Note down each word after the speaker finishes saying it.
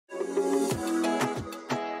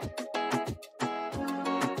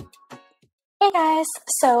Hey guys,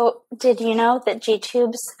 so did you know that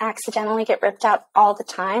G-tubes accidentally get ripped out all the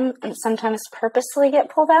time and sometimes purposely get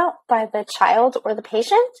pulled out by the child or the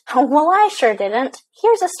patient? Well, I sure didn't.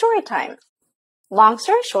 Here's a story time. Long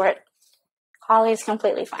story short, Holly's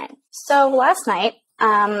completely fine. So last night,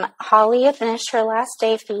 Holly had finished her last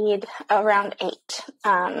day feed around 8.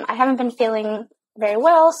 I haven't been feeling very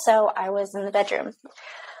well, so I was in the bedroom.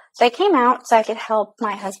 So I came out so I could help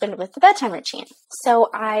my husband with the bedtime routine. So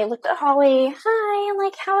I looked at Holly. Hi, I'm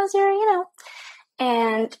like, how is your,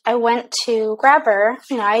 and I went to grab her.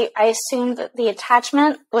 I assumed that the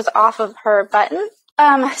attachment was off of her button.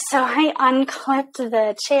 So I unclipped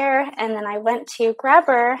the chair and then I went to grab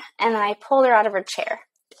her and then I pulled her out of her chair.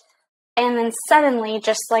 And then suddenly,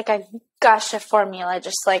 just like a gush of formula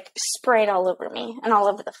just like sprayed all over me and all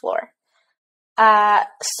over the floor.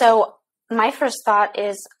 So my first thought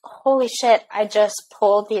is, holy shit, I just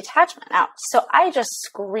pulled the attachment out. So I just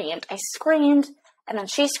screamed. I screamed, and then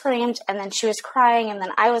she screamed, and then she was crying, and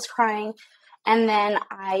then I was crying. And then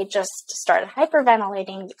I just started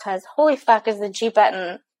hyperventilating because holy fuck, is the G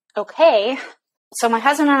button okay? So my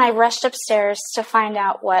husband and I rushed upstairs to find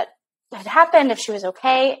out what had happened, if she was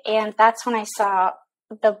okay. And that's when I saw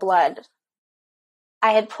the blood.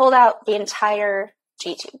 I had pulled out the entire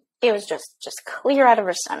G tube. It was just clear out of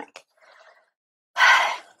her stomach.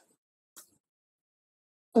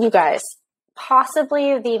 You guys,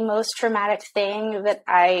 possibly the most traumatic thing that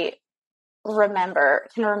I can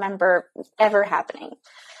remember ever happening.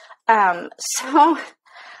 So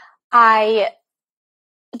I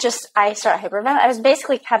started hyperventilating. I was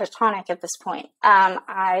basically catatonic at this point.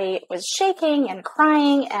 I was shaking and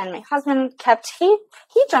crying, and my husband he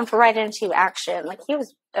jumped right into action. Like, he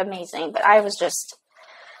was amazing, but I was just,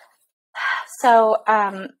 so,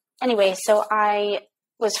 anyway, so I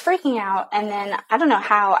was freaking out, and then I don't know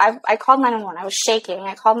how I called 911. I was shaking.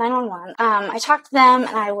 I called 911. I talked to them,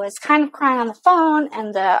 and I was kind of crying on the phone,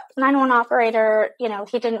 and the 911 operator,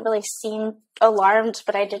 he didn't really seem alarmed,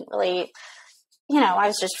 but I didn't really, I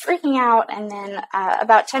was just freaking out. And then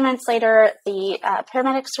about 10 minutes later, the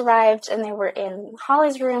paramedics arrived, and they were in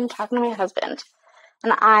Holly's room talking to my husband,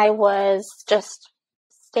 and I was just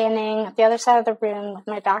standing at the other side of the room with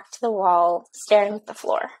my back to the wall, staring at the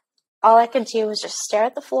floor. All I could do was just stare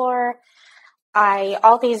at the floor.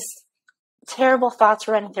 All these terrible thoughts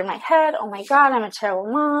were running through my head. Oh my God, I'm a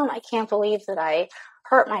terrible mom. I can't believe that I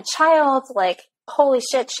hurt my child. Like, holy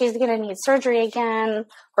shit, she's going to need surgery again.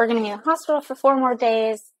 We're going to be in the hospital for 4 more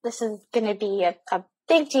days. This is going to be a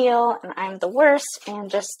big deal, and I'm the worst. And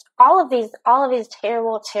just all of these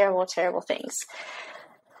terrible, terrible, terrible things.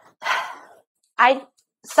 I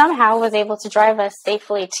somehow was able to drive us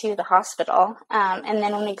safely to the hospital. And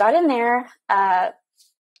then when we got in there,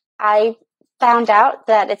 I found out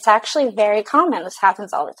that it's actually very common. This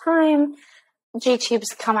happens all the time. G-tubes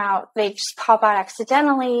come out, they just pop out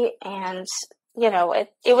accidentally. And,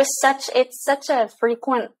 it's such a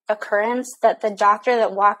frequent occurrence that the doctor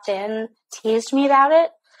that walked in teased me about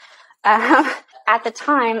it. At the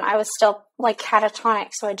time, I was still like catatonic,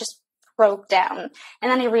 so I just broke down.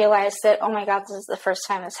 And then I realized that, oh my God, this is the first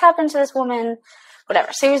time this happened to this woman,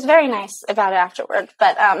 whatever. So he was very nice about it afterward.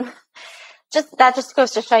 But that just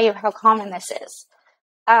goes to show you how common this is.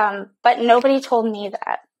 But nobody told me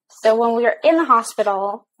that. So when we were in the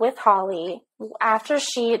hospital with Holly, after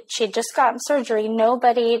she'd just gotten surgery,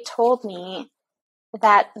 nobody told me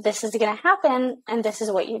that this is going to happen and this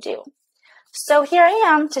is what you do. So here I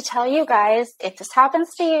am to tell you guys, if this happens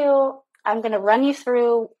to you, I'm going to run you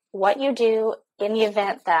through what you do in the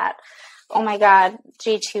event that, oh my God,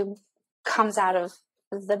 G-tube comes out of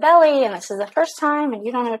the belly and this is the first time and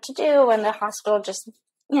you don't know what to do, and the hospital just,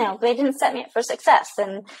 they didn't set me up for success.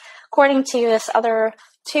 And according to this other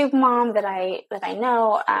tube mom that I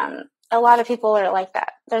know, a lot of people are like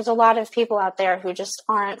that. There's a lot of people out there who just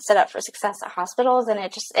aren't set up for success at hospitals, and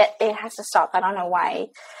it has to stop. I don't know why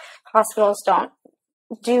hospitals don't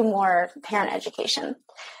do more parent education.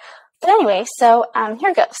 But anyway, so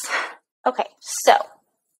here goes. Okay, so,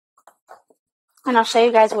 and I'll show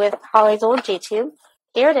you guys with Holly's old G-tube.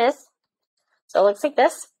 Here it is. So it looks like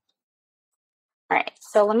this. All right,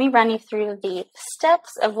 so let me run you through the steps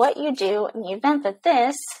of what you do in the event that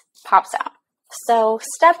this pops out. So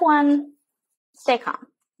step 1, stay calm.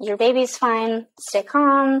 Your baby's fine. Stay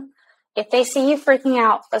calm. If they see you freaking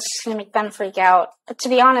out, that's just going to make them freak out. But to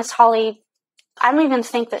be honest, Holly, I don't even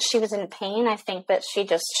think that she was in pain. I think that she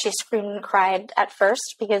screamed and cried at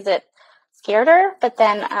first because it scared her. But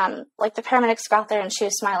then, the paramedics got there and she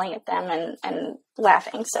was smiling at them and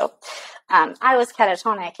laughing. So, I was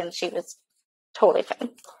catatonic and she was totally fine.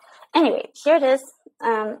 Anyway, here it is.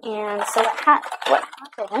 And so what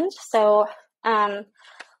happened? So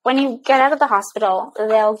When you get out of the hospital,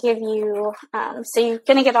 they'll give you, so you're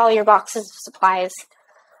going to get all your boxes of supplies.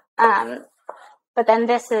 But then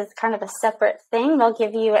this is kind of a separate thing. They'll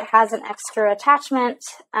give you, it has an extra attachment,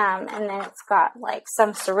 and then it's got like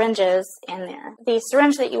some syringes in there. The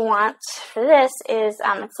syringe that you want for this is,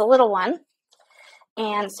 it's a little one.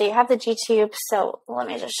 And so you have the G-tube. So let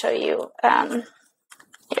me just show you, here,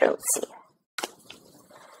 let's see.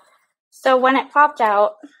 So when it popped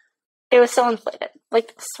out, it was still inflated,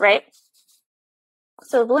 like this, right?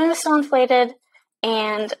 So the balloon was still inflated,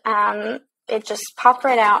 and it just popped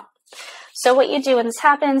right out. So what you do when this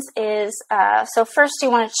happens is, so first you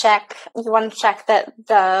want to check that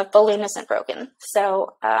the balloon isn't broken.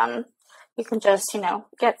 So you can just,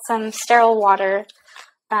 get some sterile water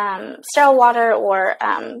or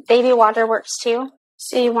baby water works too.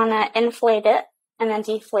 So you want to inflate it and then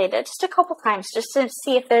deflate it just a couple times just to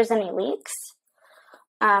see if there's any leaks.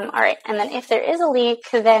 All right, and then if there is a leak,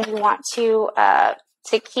 then you want to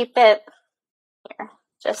keep it here.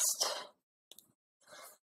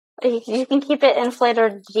 You can keep it inflated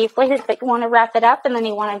or deflated, but you want to wrap it up, and then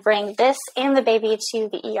you want to bring this and the baby to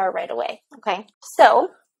the ER right away. Okay,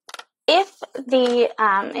 so if the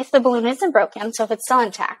balloon isn't broken, so if it's still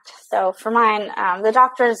intact, so for mine, the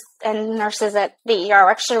doctors and nurses at the ER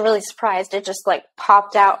were actually really surprised. It just like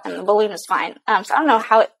popped out and the balloon is fine. So I don't know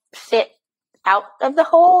how it fit out of the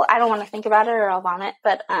hole. I don't want to think about it or I'll vomit.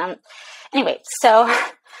 But anyway, so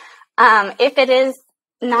if it is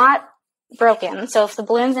not broken, so if the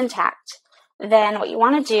balloon's intact, then what you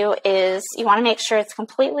want to do is you want to make sure it's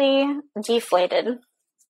completely deflated.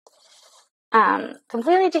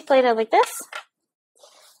 Completely deflated like this.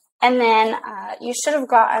 And then you should have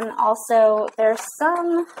gotten also, there's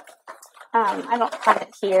some, I don't have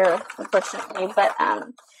it here, unfortunately, but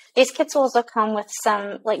these kits will also come with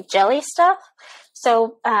some like jelly stuff.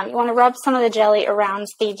 So you want to rub some of the jelly around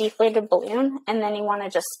the deflated balloon, and then you want to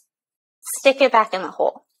just stick it back in the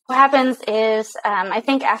hole. What happens is, I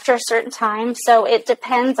think after a certain time, so it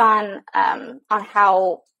depends on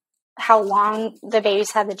how long the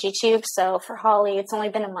baby's had the G-tube. So for Holly, it's only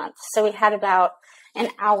been a month. So we had about an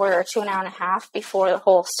hour to an hour and a half before the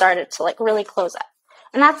hole started to like really close up.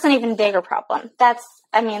 And that's an even bigger problem.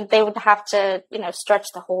 They would have to, stretch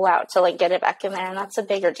the hole out to like get it back in there, and that's a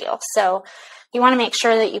bigger deal. So you want to make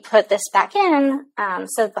sure that you put this back in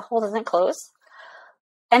so that the hole doesn't close.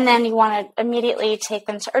 And then you want to immediately take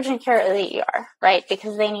them to urgent care or the ER, right?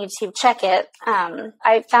 Because they need to check it.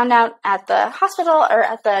 I found out at the hospital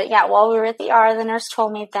while we were at the ER, the nurse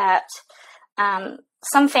told me that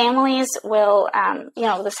some families will,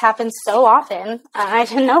 this happens so often. I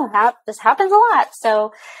didn't know that. This happens a lot.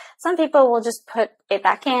 So some people will just put it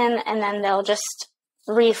back in and then they'll just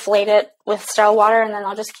reflate it with sterile water and then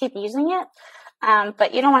they'll just keep using it.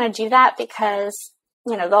 But you don't want to do that because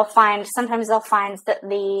sometimes they'll find that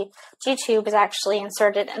the G-tube is actually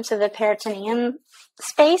inserted into the peritoneum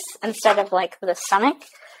space instead of like the stomach.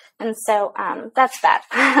 And so, that's bad.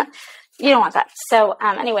 You don't want that. So,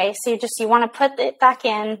 anyway, so you want to put it back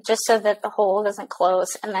in just so that the hole doesn't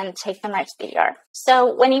close and then take them right to the ER.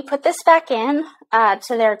 So when you put this back in, to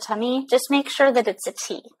their tummy, just make sure that it's a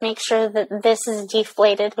T. Make sure that this is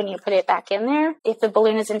deflated when you put it back in there. If the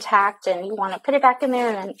balloon is intact and you want to put it back in there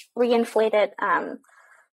and then re-inflate it,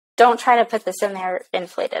 don't try to put this in there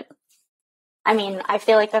inflated. I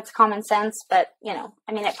feel like that's common sense, but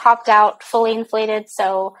it popped out fully inflated.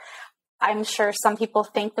 So I'm sure some people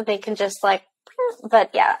think that they can just but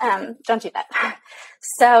don't do that.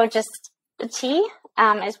 So just a T,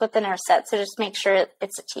 is what the nurse said. So just make sure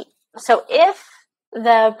it's a T. So if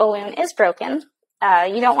the balloon is broken,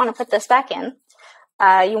 you don't want to put this back in.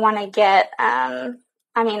 You want to get, I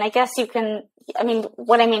guess you can,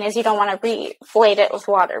 what I mean is you don't want to reflate it with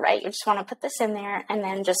water, right? You just want to put this in there and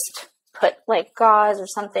then just put like gauze or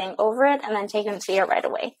something over it and then take them to you right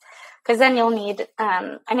away. Because then you'll need,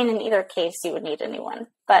 in either case, you would need a new one.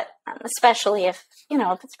 But especially if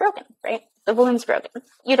it's broken, right? The balloon's broken.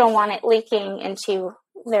 You don't want it leaking into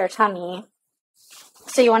their tummy.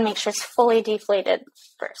 So you want to make sure it's fully deflated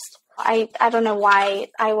first. I don't know why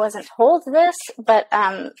I wasn't told this, but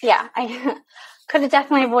I could have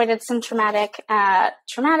definitely avoided some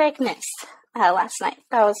traumaticness last night.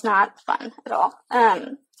 That was not fun at all.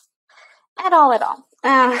 At all.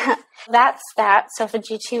 That's that. So if a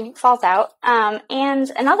G-tube falls out. And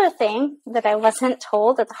another thing that I wasn't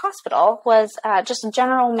told at the hospital was just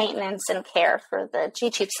general maintenance and care for the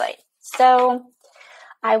G-tube site. So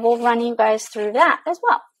I will run you guys through that as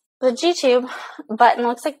well. The G tube button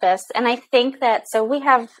looks like this, and I think that, so we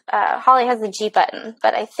have, Holly has the G button,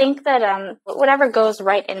 but I think that whatever goes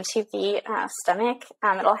right into the stomach,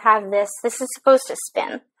 it'll have this is supposed to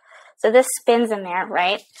spin. So this spins in there,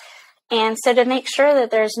 right? And so to make sure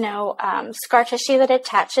that there's no scar tissue that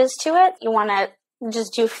attaches to it, you want to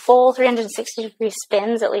just do full 360-degree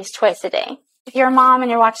spins at least twice a day. If you're a mom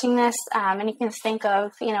and you're watching this, and you can think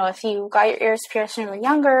of, if you got your ears pierced when you were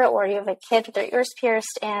younger, or you have a kid with their ears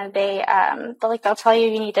pierced, and they'll tell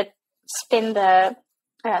you need to spin the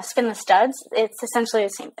studs. It's essentially the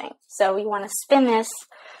same thing. So you want to spin this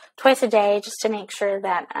twice a day just to make sure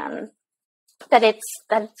that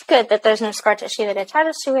it's good, that there's no scar tissue that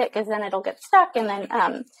attaches to it, because then it'll get stuck and then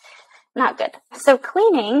not good. So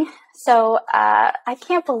cleaning. So I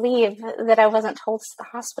can't believe that I wasn't told to the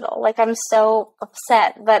hospital. Like, I'm so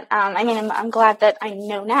upset. But I'm glad that I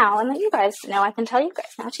know now, and that you guys know. I can tell you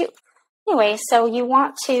guys now too. Anyway, so you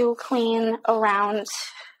want to clean around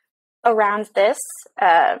this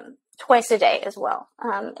twice a day as well.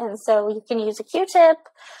 And so you can use a Q-tip,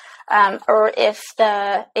 or if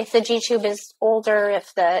the G tube is older,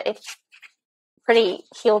 if it's pretty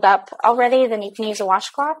healed up already, then you can use a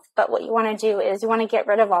washcloth. But what you want to do is you want to get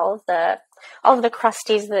rid of all of the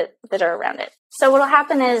crusties that are around it. So what'll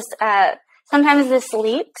happen is sometimes this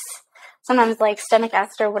leaks. Sometimes like stomach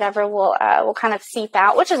acid or whatever will kind of seep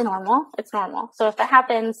out, which is normal. It's normal. So if that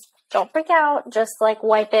happens, don't freak out. Just like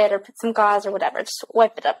wipe it or put some gauze or whatever. Just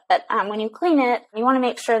wipe it up. But when you clean it, you want to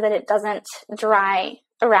make sure that it doesn't dry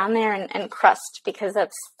around there and crust, because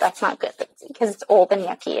that's not good, because it's old and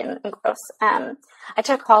yucky and gross. I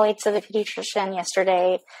took Holly to the pediatrician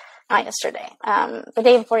the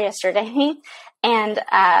day before yesterday, and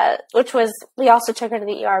we also took her to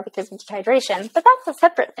the ER because of dehydration, but that's a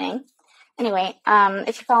separate thing. Anyway,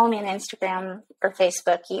 if you follow me on Instagram or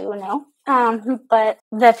Facebook, you know. But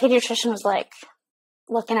the pediatrician was like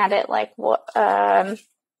looking at it like, what? Did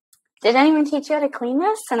anyone teach you how to clean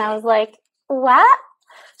this? And I was like, what?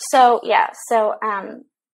 So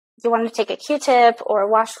you want to take a Q-tip or a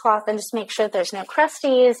washcloth and just make sure there's no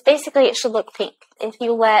crusties. Basically, it should look pink. If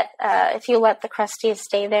you let the crusties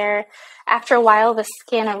stay there, after a while, the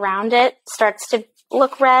skin around it starts to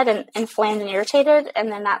look red and inflamed and irritated,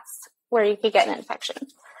 and then that's where you could get an infection.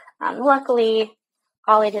 Luckily,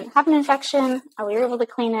 Holly didn't have an infection. We were able to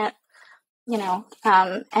clean it,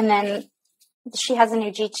 and then she has a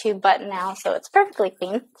new G-tube button now, so it's perfectly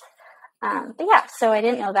clean. But yeah, so I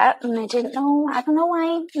didn't know that, and I don't know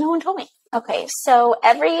why no one told me. Okay, so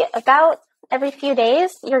every few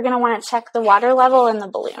days, you're going to want to check the water level in the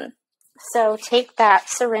balloon. So take that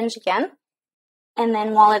syringe again, and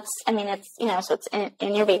then while it's so it's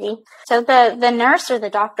in your baby. So the nurse or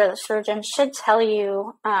the doctor, the surgeon should tell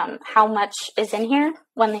you how much is in here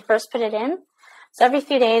when they first put it in. So every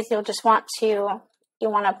few days, you'll just want to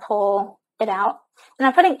pull it out. And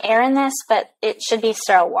I'm putting air in this, but it should be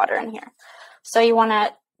sterile water in here. So you want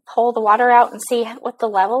to pull the water out and see what the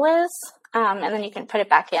level is, and then you can put it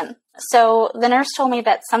back in. So the nurse told me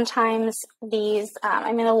that sometimes the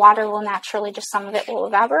water will naturally, just some of it will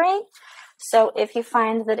evaporate. So if you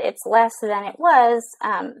find that it's less than it was,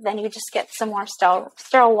 then you just get some more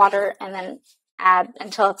sterile water and then add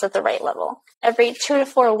until it's at the right level. Every 2 to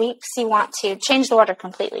 4 weeks, you want to change the water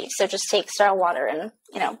completely. So just take sterile water and,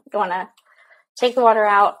 you want to take the water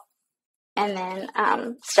out and then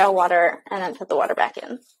sterile water and then put the water back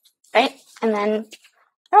in, right? And then,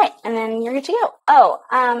 all right, and then you're good to go. Oh,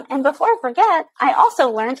 and before I forget, I also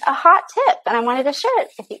learned a hot tip, and I wanted to share it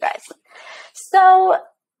with you guys. So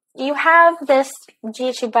you have this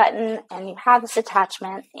G-tube button, and you have this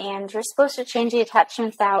attachment, and you're supposed to change the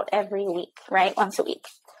attachments out every week, right? Once a week.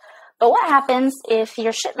 But what happens if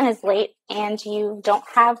your shipment is late and you don't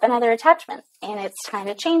have another attachment and it's time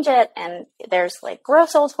to change it and there's like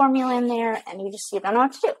gross old formula in there and you don't know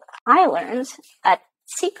what to do? I learned a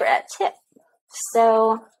secret tip.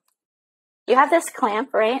 So you have this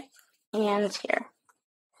clamp, right? And here.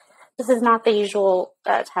 This is not the usual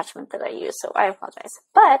attachment that I use, so I apologize.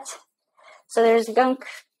 But, so there's gunk,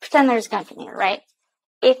 pretend there's gunk in here, right?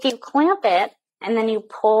 If you clamp it, and then you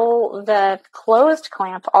pull the closed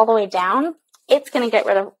clamp all the way down, it's going to get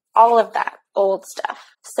rid of all of that old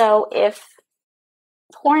stuff. So if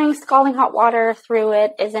pouring scalding hot water through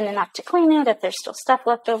it isn't enough to clean it, if there's still stuff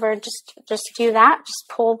left over, just do that. Just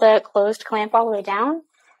pull the closed clamp all the way down,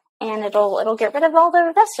 and it'll get rid of all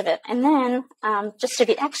the rest of it. And then, just to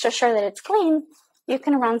be extra sure that it's clean, you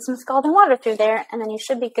can run some scalding water through there, and then you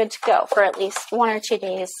should be good to go for at least 1 or 2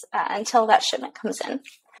 days until that shipment comes in.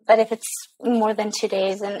 But if it's more than 2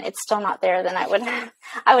 days and it's still not there, then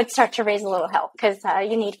I would start to raise a little hell, because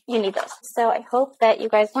you need those. So I hope that you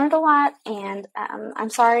guys learned a lot, and I'm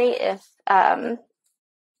sorry if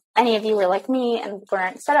any of you were like me and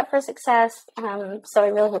weren't set up for success. So I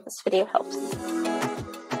really hope this video helps.